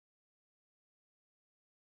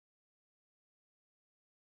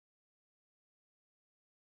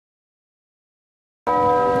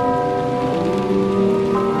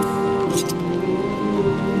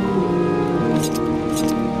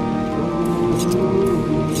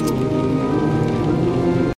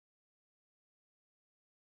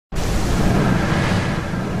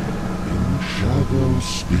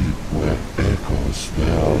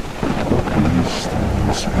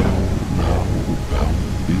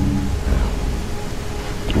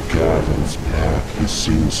He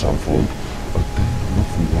sings of old, a tale of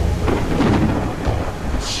war and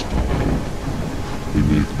darkness told.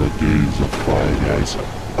 Beneath the gaze of fire eyes, a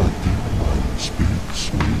demon speaks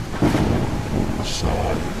me with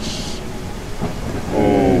sighs.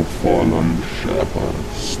 Oh, fallen shepherd,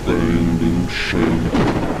 stained in shame,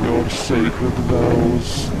 your sacred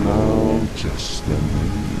vows now just a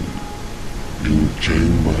name. In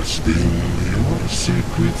chambers dim, your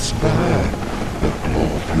secrets bare, the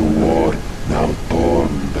cloth you wore, now torn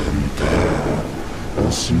and tear.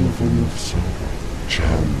 A symphony of sorrow,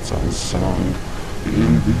 chants unsung,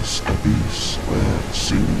 in this abyss where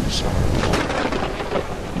sins are wrong.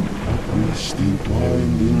 A priest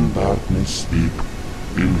entwined in darkness deep,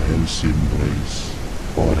 in hell's embrace,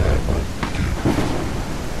 forever keep.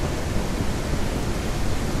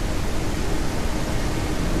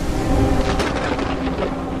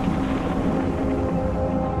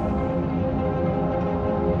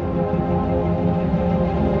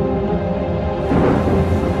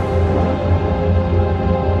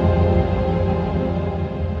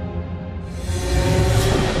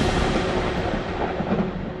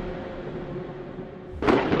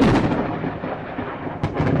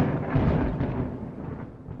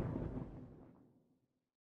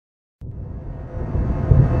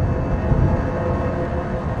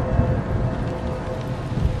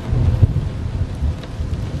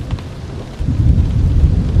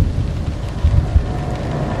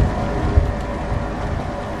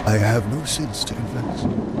 I have no sins to confess.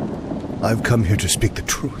 I've come here to speak the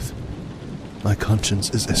truth. My conscience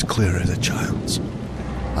is as clear as a child's.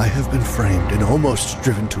 I have been framed and almost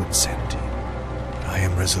driven to insanity. But I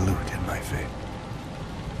am resolute in my faith.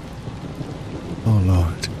 Oh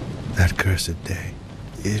Lord, that cursed day.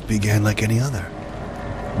 It began like any other.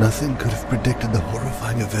 Nothing could have predicted the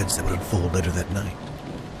horrifying events that would unfold later that night.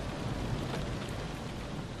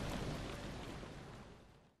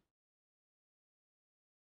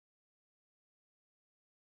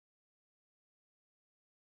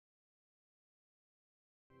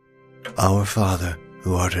 Our Father,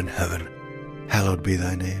 who art in heaven, hallowed be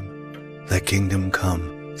thy name. Thy kingdom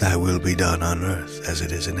come, thy will be done on earth as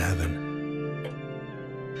it is in heaven.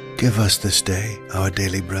 Give us this day our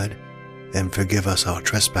daily bread, and forgive us our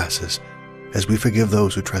trespasses, as we forgive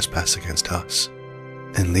those who trespass against us.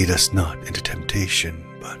 And lead us not into temptation,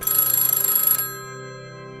 but...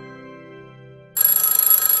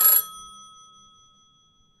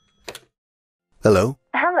 Hello?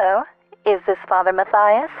 Hello. Is this Father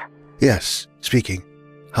Mathias? Yes, speaking.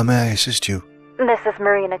 How may I assist you? This is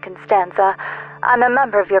Marina Constanza. I'm a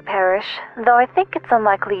member of your parish, though I think it's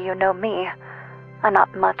unlikely you know me. I'm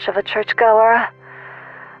not much of a churchgoer.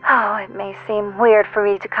 Oh, it may seem weird for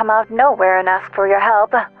me to come out nowhere and ask for your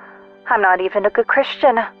help. I'm not even a good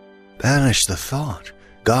Christian. Banish the thought.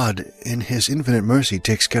 God, in His infinite mercy,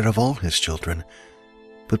 takes care of all His children.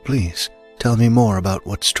 But please, tell me more about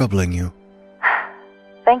what's troubling you.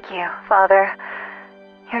 Thank you, Father.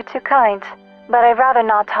 You're too kind, but I'd rather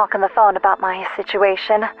not talk on the phone about my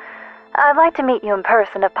situation. I'd like to meet you in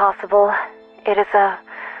person if possible. It is a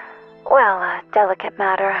delicate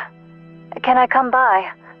matter. Can I come by?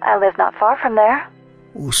 I live not far from there.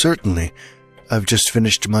 Oh, certainly. I've just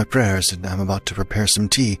finished my prayers and I'm about to prepare some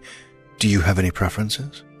tea. Do you have any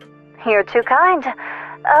preferences? You're too kind.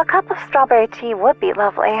 A cup of strawberry tea would be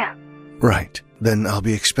lovely. Right. Then I'll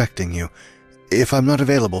be expecting you. If I'm not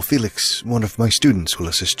available, Felix, one of my students, will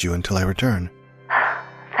assist you until I return.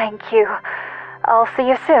 Thank you. I'll see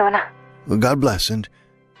you soon. Well, God bless, and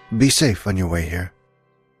be safe on your way here.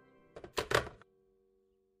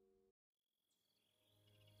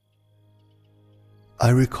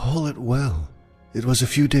 I recall it well. It was a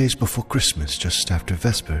few days before Christmas, just after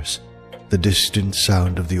Vespers. The distant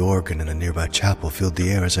sound of the organ in the nearby chapel filled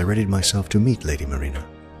the air as I readied myself to meet Lady Marina.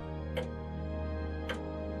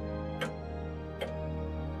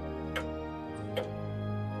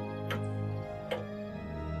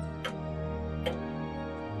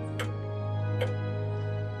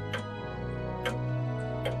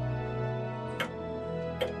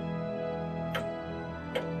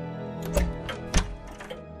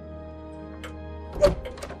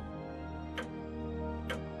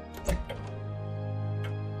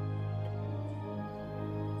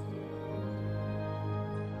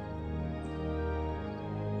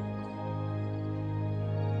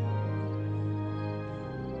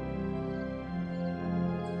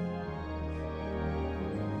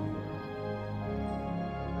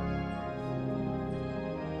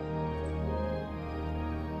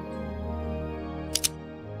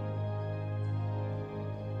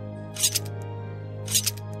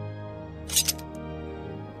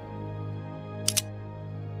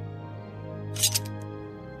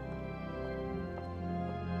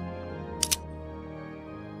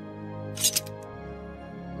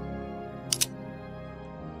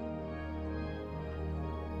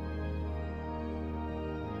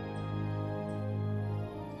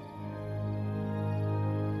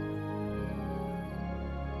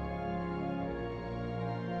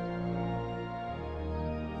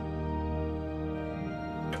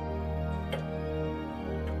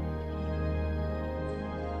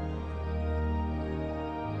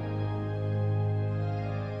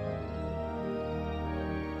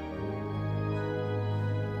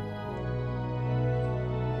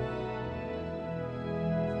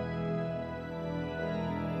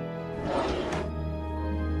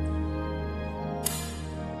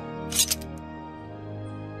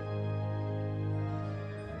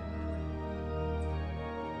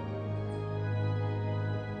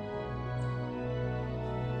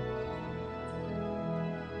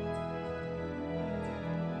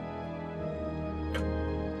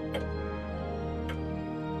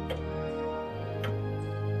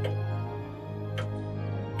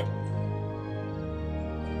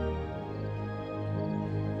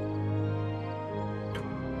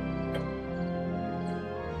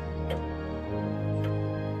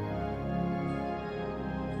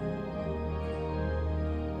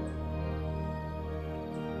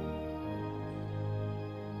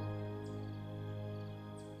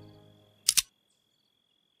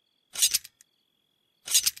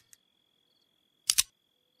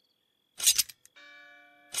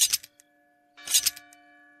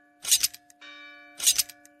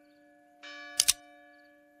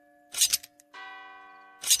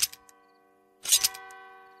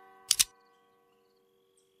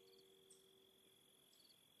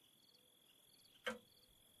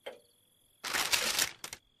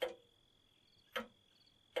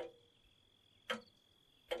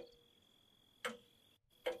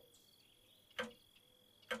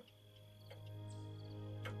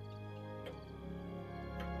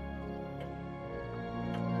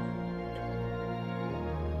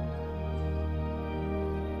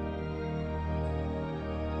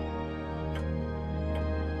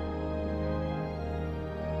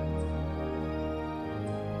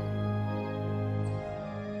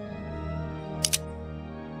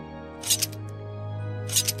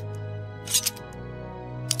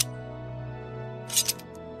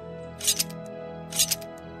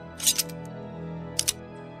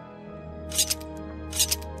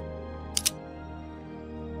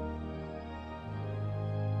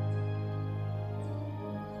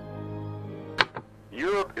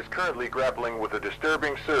 Europe is currently grappling with a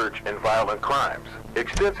disturbing surge in violent crimes.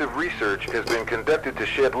 Extensive research has been conducted to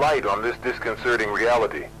shed light on this disconcerting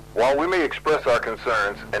reality. While we may express our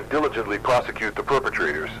concerns and diligently prosecute the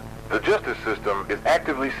perpetrators, the justice system is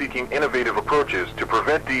actively seeking innovative approaches to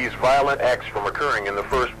prevent these violent acts from occurring in the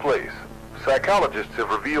first place. Psychologists have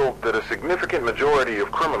revealed that a significant majority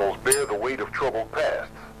of criminals bear the weight of troubled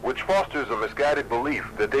pasts, which fosters a misguided belief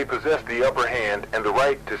that they possess the upper hand and the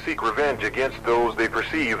right to seek revenge against those they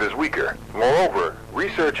perceive as weaker. Moreover,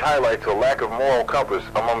 research highlights a lack of moral compass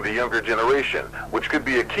among the younger generation, which could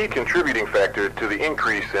be a key contributing factor to the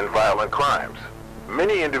increase in violent crimes.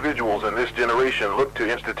 Many individuals in this generation look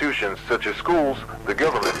to institutions such as schools, the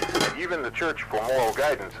government, and even the church for moral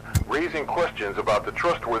guidance, raising questions about the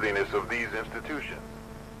trustworthiness of these institutions.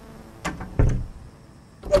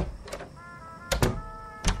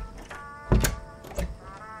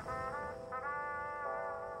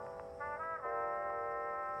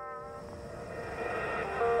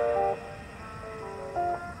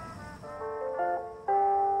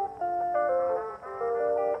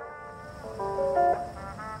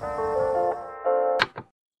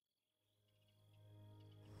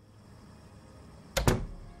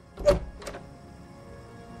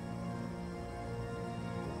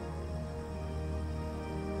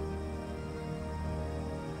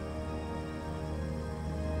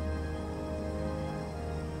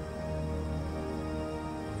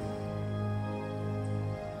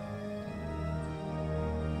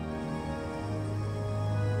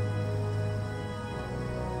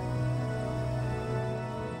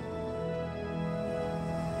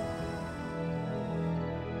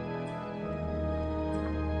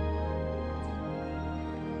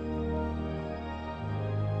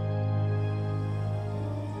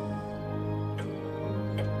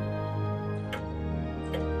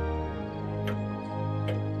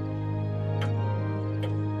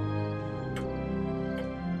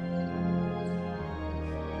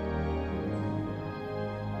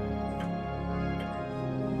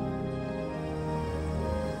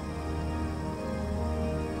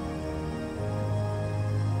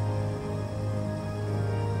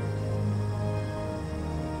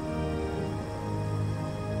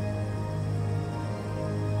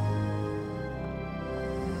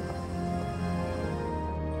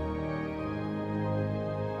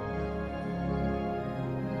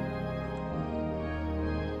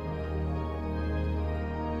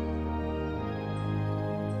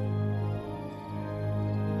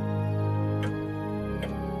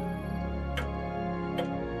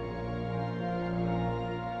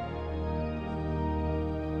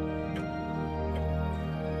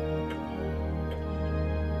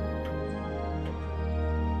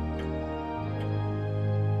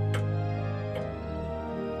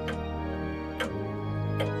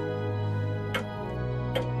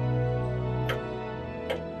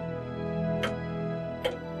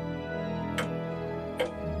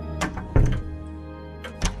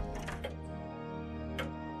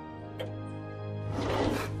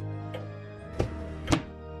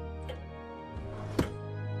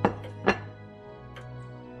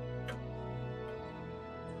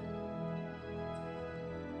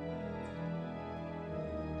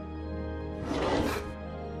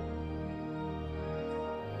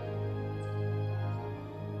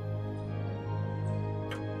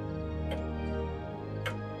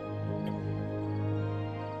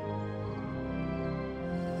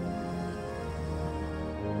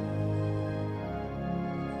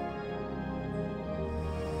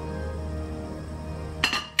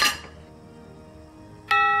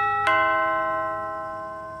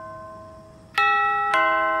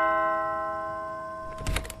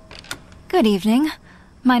 Good evening.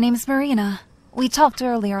 My name's Marina. We talked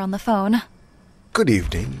earlier on the phone. Good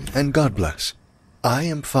evening, and God bless. I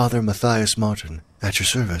am Father Mathias Marton, at your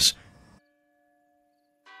service.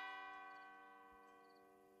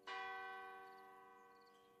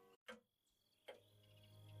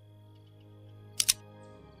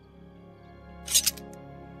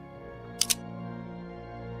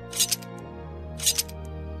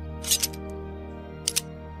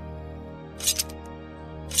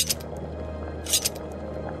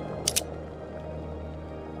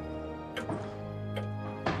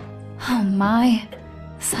 Oh my,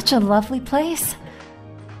 such a lovely place.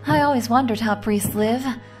 I always wondered how priests live,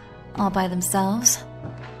 all by themselves.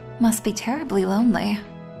 Must be terribly lonely.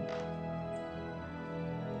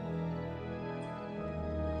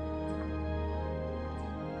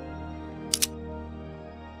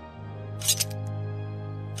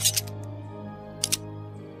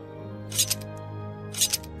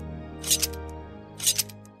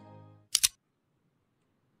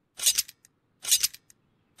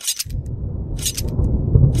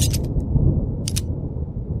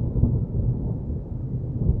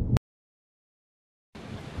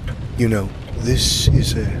 You know, this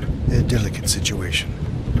is a delicate situation.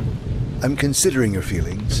 I'm considering your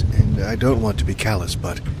feelings, and I don't want to be callous,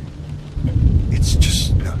 but it's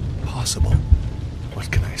just not possible.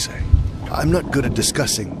 What can I say? I'm not good at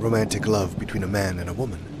discussing romantic love between a man and a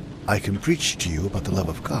woman. I can preach to you about the love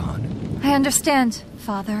of God. I understand,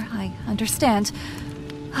 Father. I understand.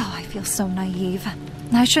 Oh, I feel so naive.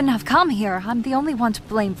 I shouldn't have come here. I'm the only one to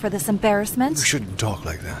blame for this embarrassment. You shouldn't talk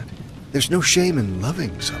like that. There's no shame in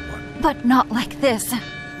loving someone. But not like this.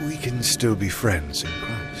 We can still be friends in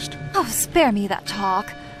Christ. Oh, spare me that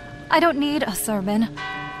talk. I don't need a sermon.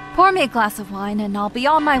 Pour me a glass of wine and I'll be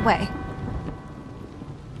on my way.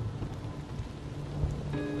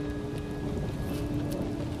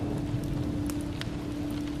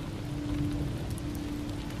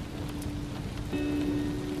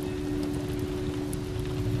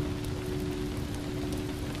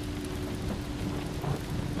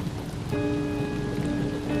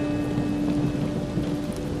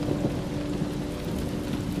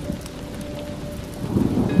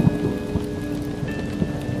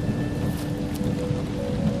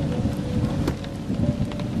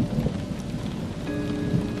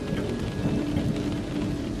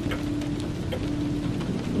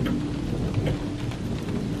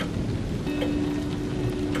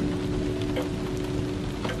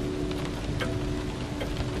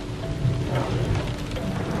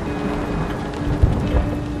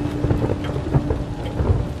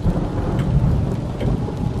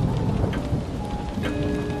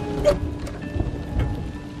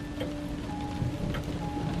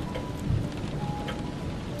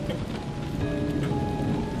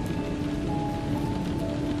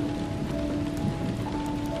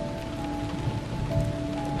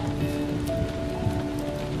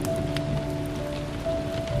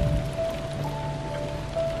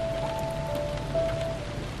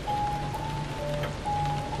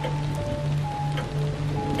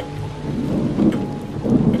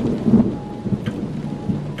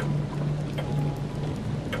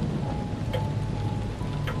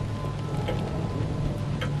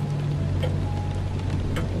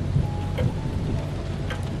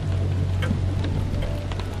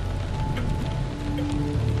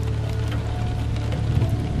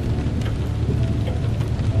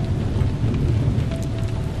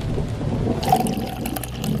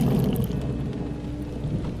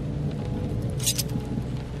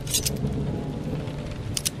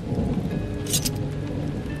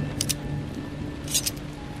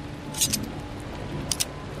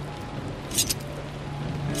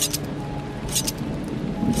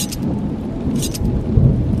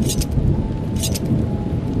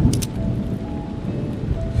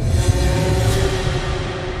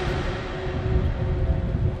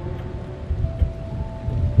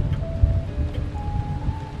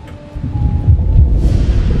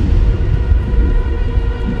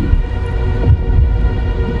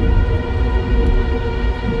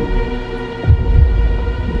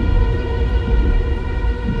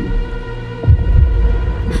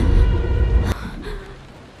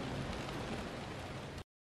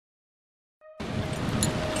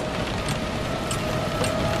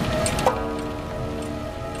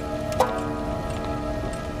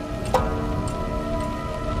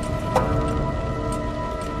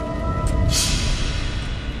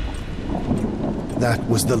 That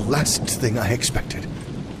was the last thing I expected.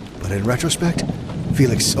 But in retrospect,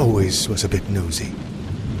 Felix always was a bit nosy.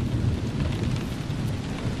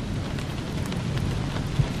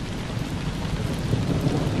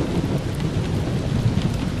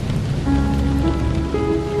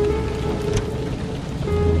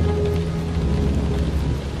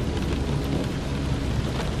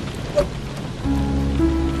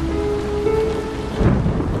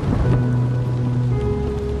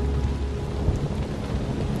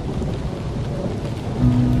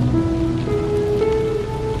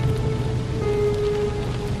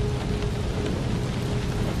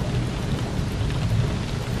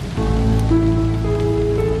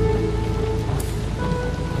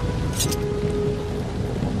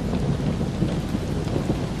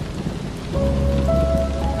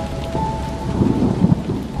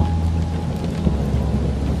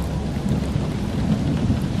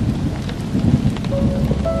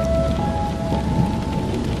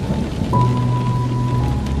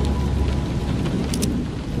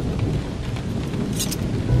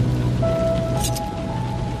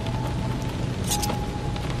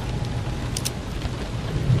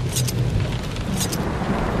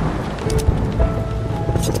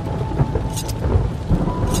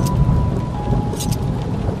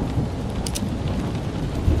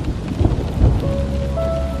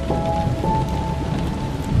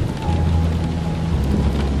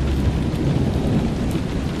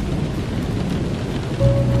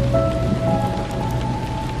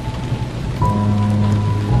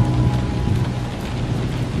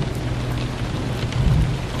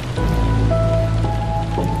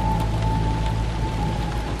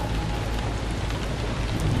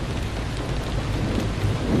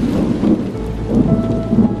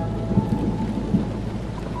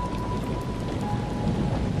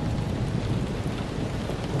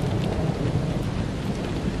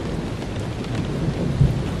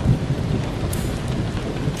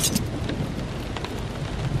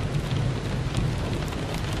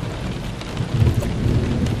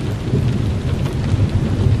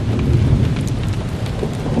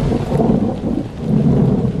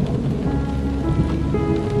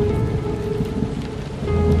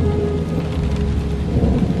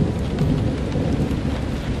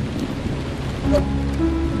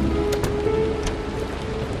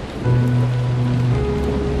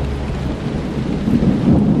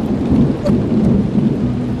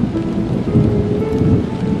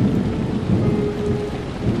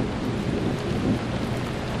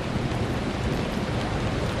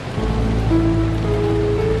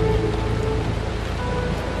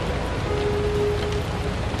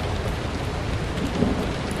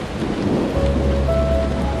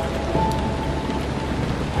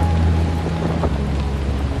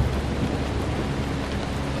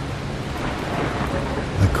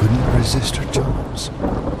 Resist her charms.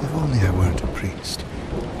 If only I weren't a priest.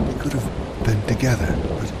 We could have been together,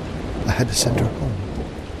 but I had to send her home.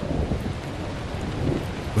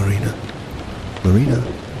 Marina? Marina?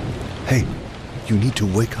 Hey, you need to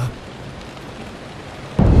wake up.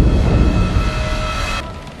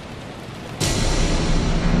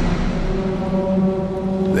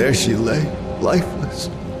 There she lay, lifeless,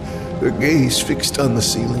 her gaze fixed on the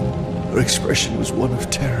ceiling. Her expression was one of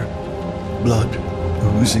terror, blood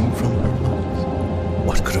oozing from her mouth.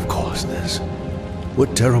 What could have caused this?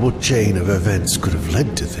 What terrible chain of events could have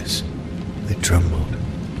led to this? I trembled,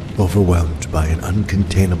 overwhelmed by an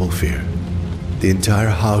uncontainable fear. The entire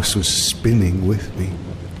house was spinning with me.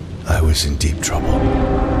 I was in deep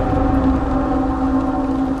trouble.